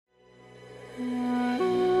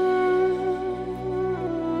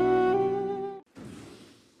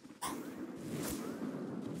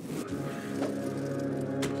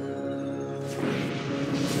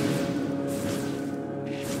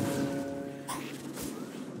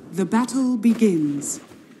The battle begins.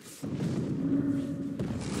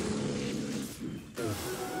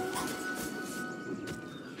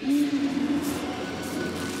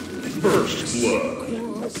 First blood.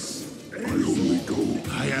 I only go.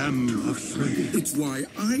 I am afraid. It's why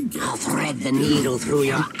I get. I'll thread the needle through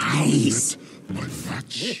your eyes. My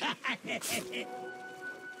match.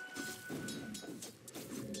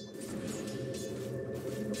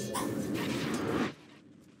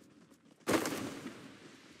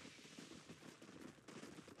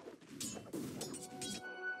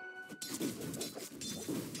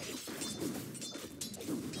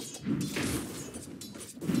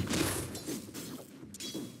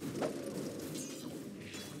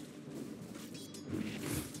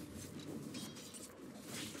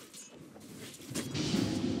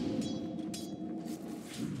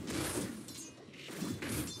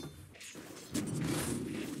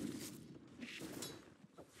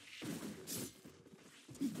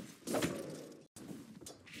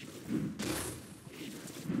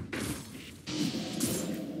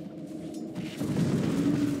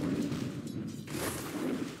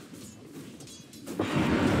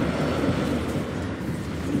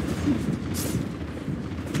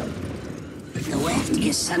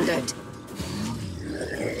 Is sundered.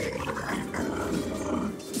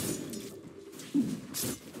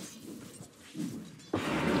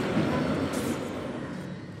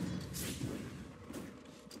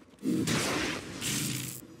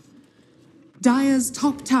 Dire's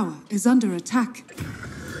top tower is under attack.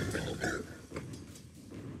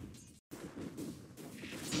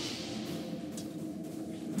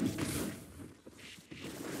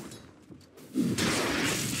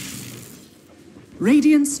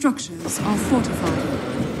 Radiant structures are fortified.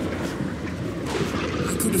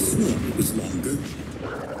 I could have sworn it was longer.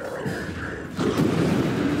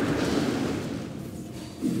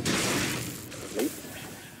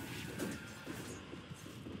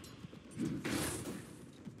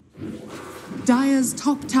 Dire's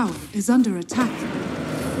top tower is under attack.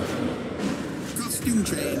 Costume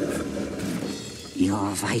change.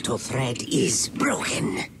 Your vital thread is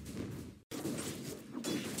broken.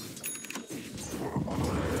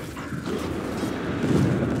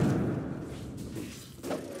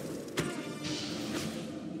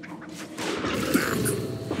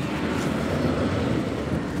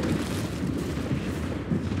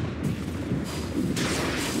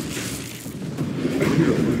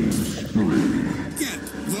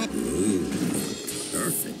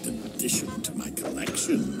 Perfect addition to my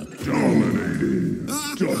collection. Dominating.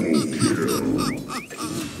 Double kill.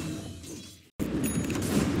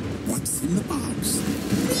 What's in the box?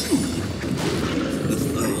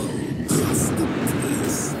 Just a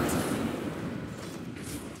taste.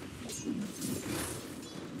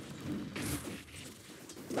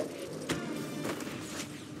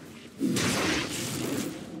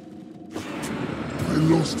 I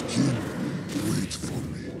lost kin. Wait for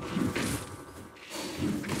me.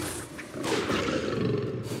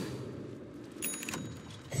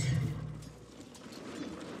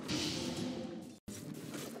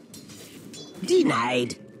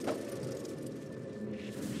 Denied.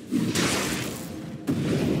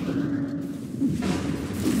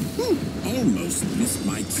 Almost missed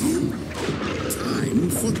my cue. Time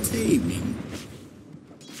for taming.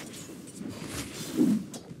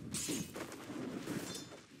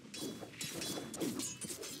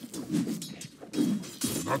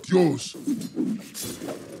 Not yours.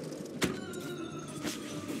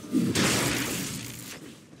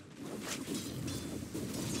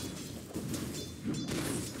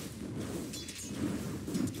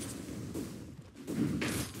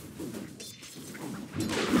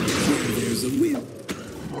 There's a win.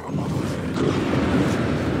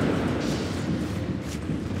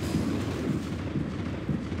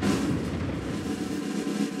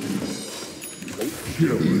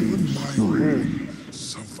 Killing spree.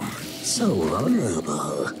 Survive. So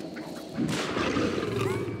vulnerable.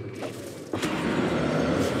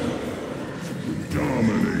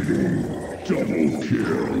 Dominating. Double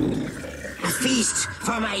kill. A feast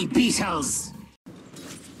for my beetles.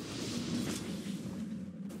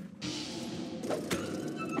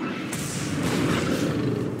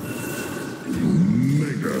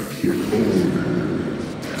 Mega kill.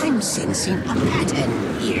 I'm sensing a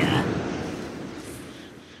pattern here.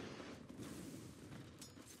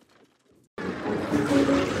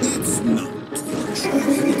 It's not torture.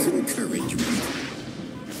 It's encouragement.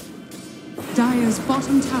 Dire's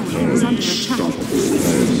bottom tower is under attack.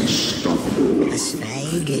 A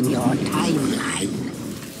snag in your timeline.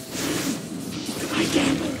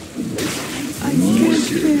 Again. I can't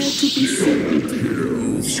bear to be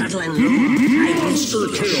seen. Shuttle and I Monster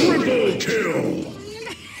kill! Triple kill!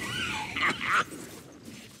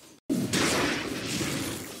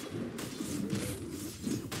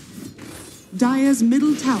 Dire's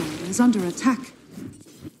middle tower is under attack.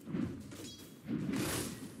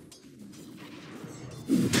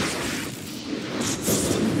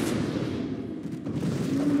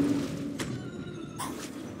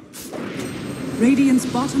 Radiant's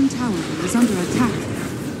bottom tower is under attack.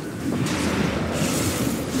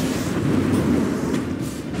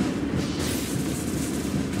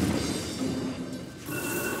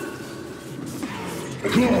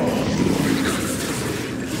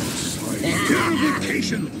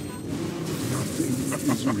 Purification!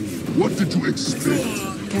 What did you expect?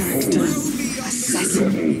 Characters.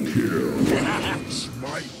 Double kill!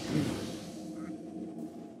 Smite!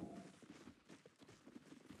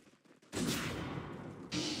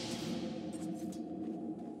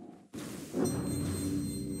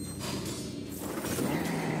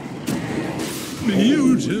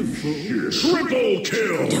 Beautiful! Triple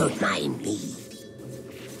kill! don't mind me.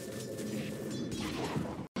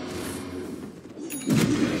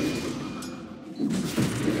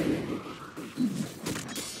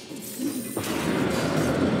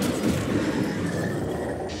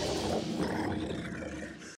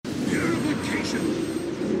 Purification!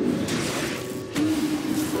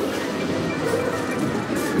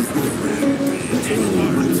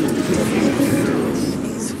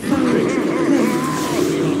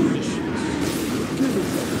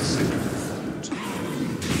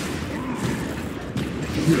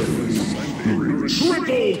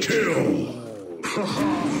 Triple kill!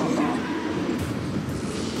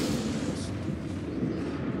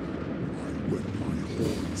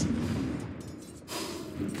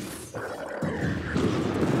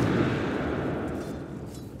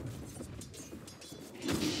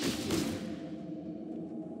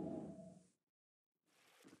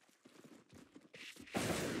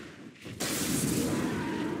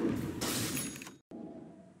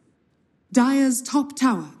 Dire's top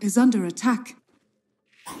tower is under attack.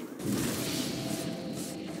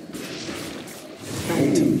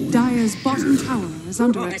 Dire's bottom tower is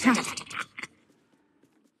under attack.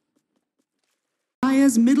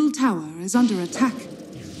 Dire's middle tower is under attack.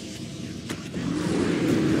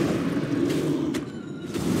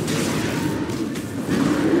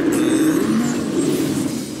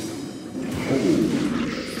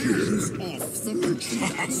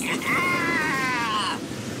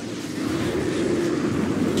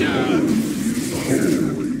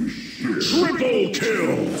 Triple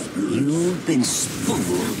kill! You've been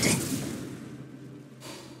spooled.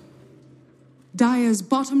 Dire's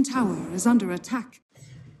bottom tower is under attack.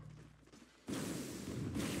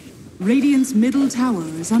 Radiant's middle tower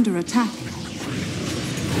is under attack.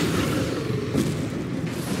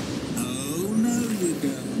 Oh, no, you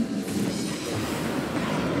don't.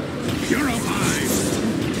 Purified!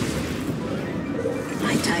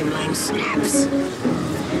 My timeline snaps.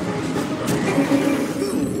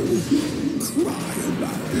 Cry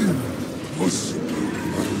about impossible.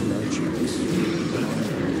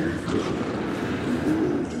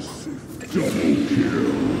 Double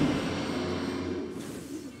kill!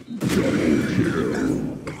 Double kill!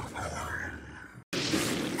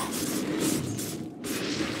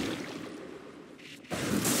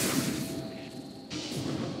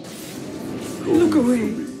 Look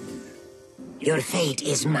away. Your fate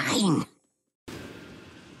is mine.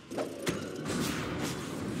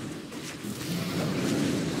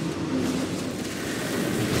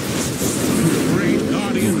 Great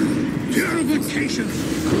Guardian! Purification!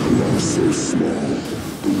 You are so small,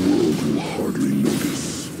 the world will hardly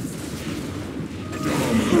notice.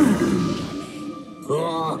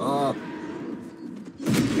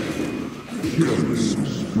 Killing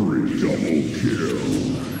spree. Double kill!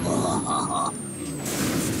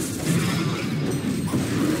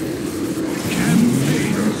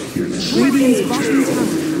 Radiant's bottom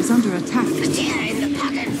tower is under attack. Tear in the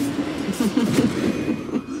pattern.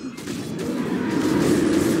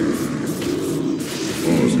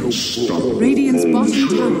 Unstoppable! Radiant's bottom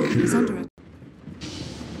tower is under attack.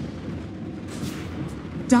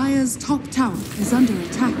 Dire's top tower is under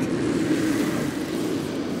attack.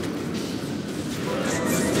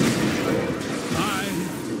 I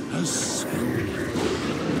ascend.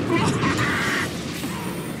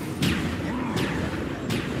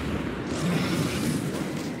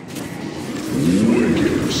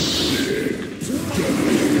 Wicked sick!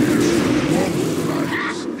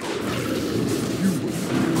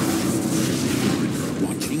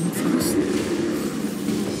 Watching closely.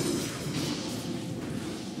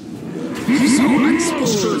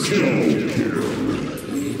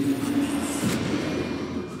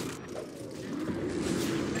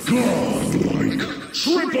 Godlike.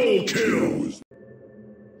 Triple kills.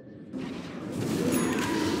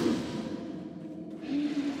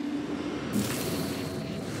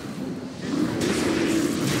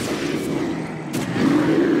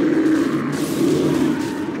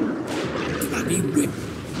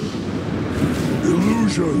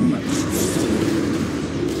 Illusion.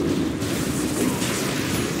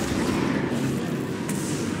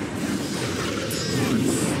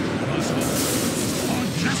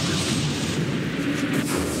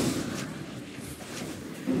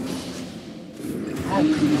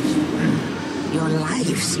 Your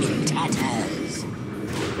life's in tatters.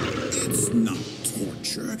 It's not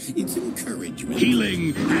torture, it's encouragement.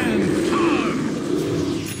 Healing and harm.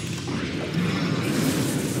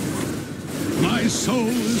 My soul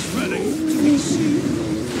is ready.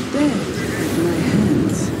 Dead. My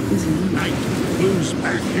hands is in Night moves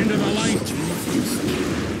back into the light.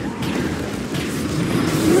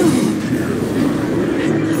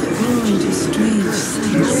 Going to strange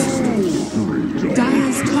sights.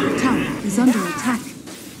 Dire's top tower is under attack.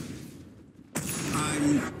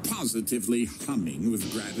 I'm positively humming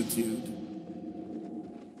with gratitude.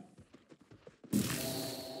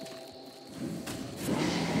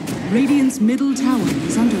 Radiant's middle tower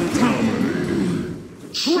is under attack.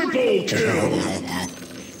 Triple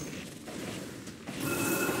kill.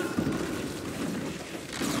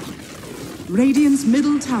 Radiant's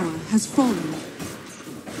middle tower has fallen.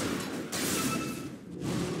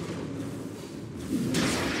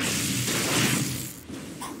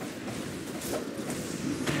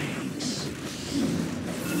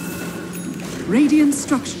 Radiant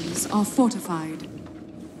structures are fortified.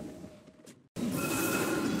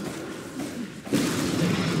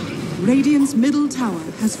 Radiant's middle tower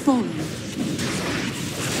has fallen.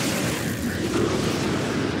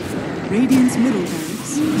 Radiant's middle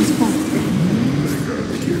barracks has fallen.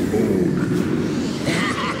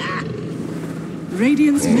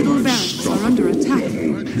 Radiant's middle barracks are under attack.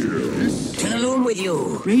 To alone with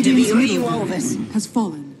you. Radiant's To be middle rewoven. barracks has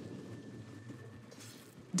fallen.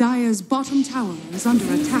 Dire's bottom tower is under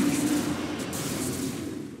attack.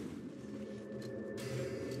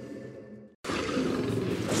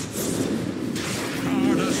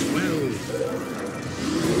 Guard us well.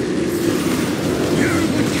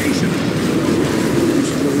 Purification.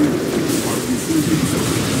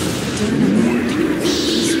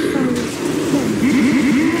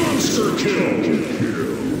 Monster kill.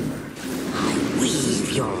 I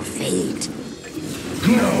weave your fate.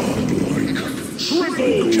 Godlike.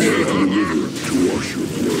 Triple kill. To wash your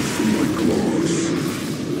blood from my claws.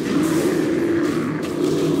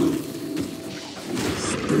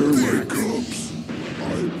 Spare my cups.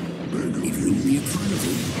 I beg of If you. you'll be a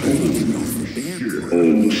carnival, I'll get off the bear.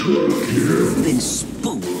 Ultra kill. Been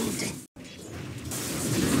spooled.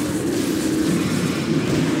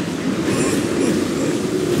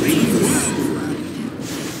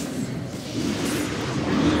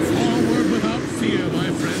 Forward without fear, my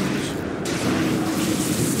friends.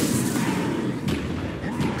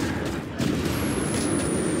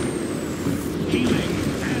 Healing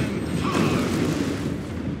and harm.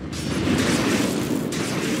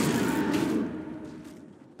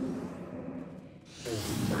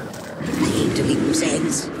 I hate to leave loose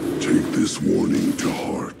ends. Take this warning to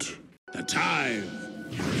heart. The tithe.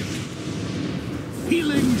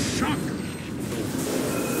 Healing shock.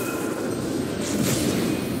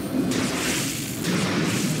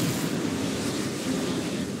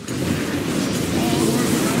 Forward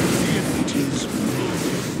without fear. It is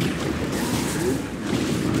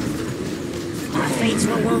Our fates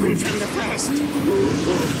were woven from the first.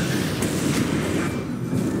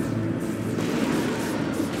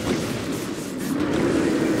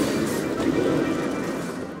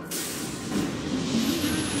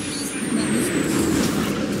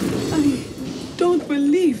 I don't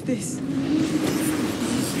believe this.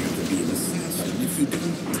 Easier to be an assassin if you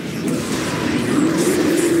don't.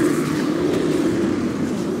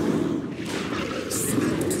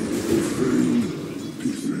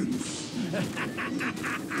 Defense.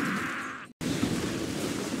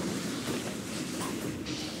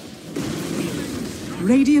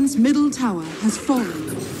 Radiant's middle tower has fallen.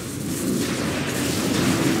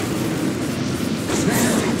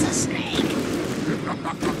 That's a snake.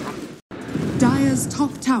 Dire's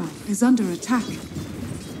top tower is under attack.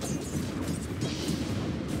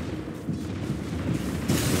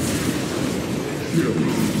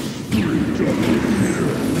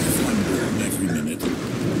 Every minute.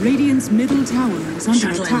 Radiant's middle tower is under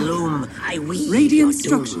Shuttle and attack. loom. I weave Radiant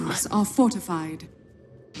your doom. structures are fortified.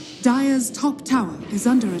 Dire's top tower is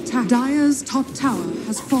under attack. Dire's top tower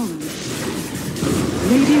has fallen.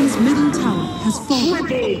 Radiant's middle tower has fallen.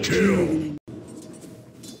 Triple kill!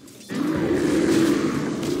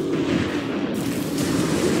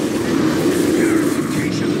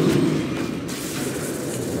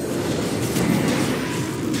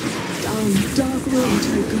 Down dark road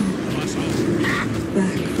I go.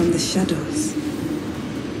 Back from the shadows.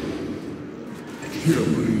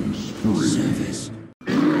 Killing spree. Service.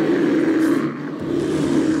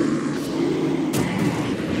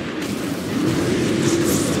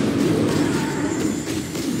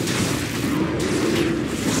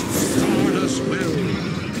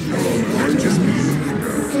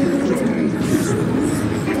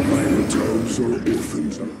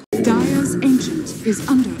 Dire's Ancient is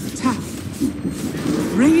under attack.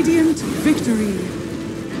 Radiant victory.